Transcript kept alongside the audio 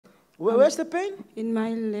Where's the pain? In my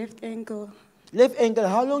left ankle. Left ankle.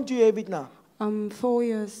 How long do you have it now? 4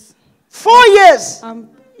 years. 4 years.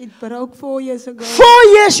 It broke 4 years ago. 4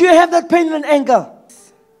 years you have that pain in an ankle.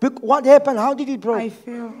 What happened? How did it break? I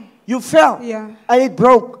fell. You fell? Yeah. And it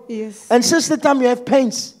broke? Yes. And since the time you have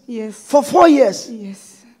pains? Yes. For 4 years?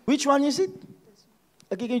 Yes. Which one is it?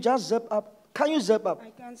 Okay, can you just zip up? Can you zip up? I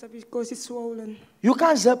can't zip because it's swollen. You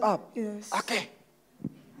can't zip up? Yes. Okay.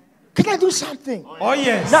 Can I do something? Oh,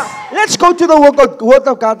 yes. Now, let's go to the word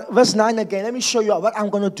of God, verse 9 again. Let me show you what I'm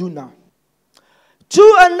going to do now.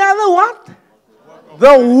 To another what?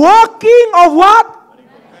 The working of what?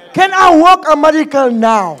 Can I work a miracle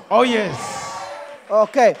now? Oh, yes.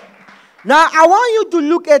 Okay. Now, I want you to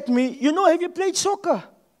look at me. You know, have you played soccer?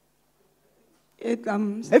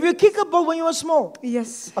 Have you kicked a ball when you were small?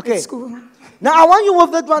 Yes. Okay. At school. Now, I want you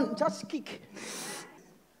with that one. Just kick.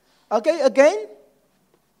 Okay, again.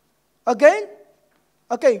 Again.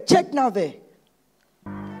 Okay, check now there.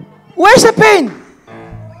 Where's the pain?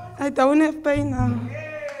 I don't have pain now.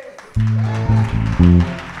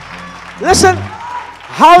 Listen,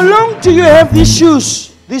 how long do you have these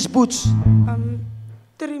shoes, these boots?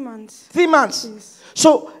 3 months. 3 months. Yes.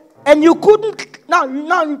 So, and you couldn't, now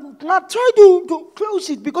try to close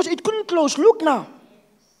it because it couldn't close. Look now.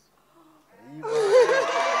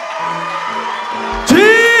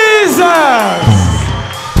 Jesus!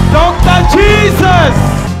 Dr. Jesus!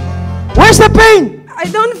 Where's the pain? I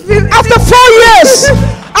don't feel it. After 4 years,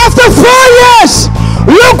 after 4 years,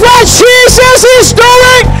 look what Jesus is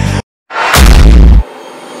doing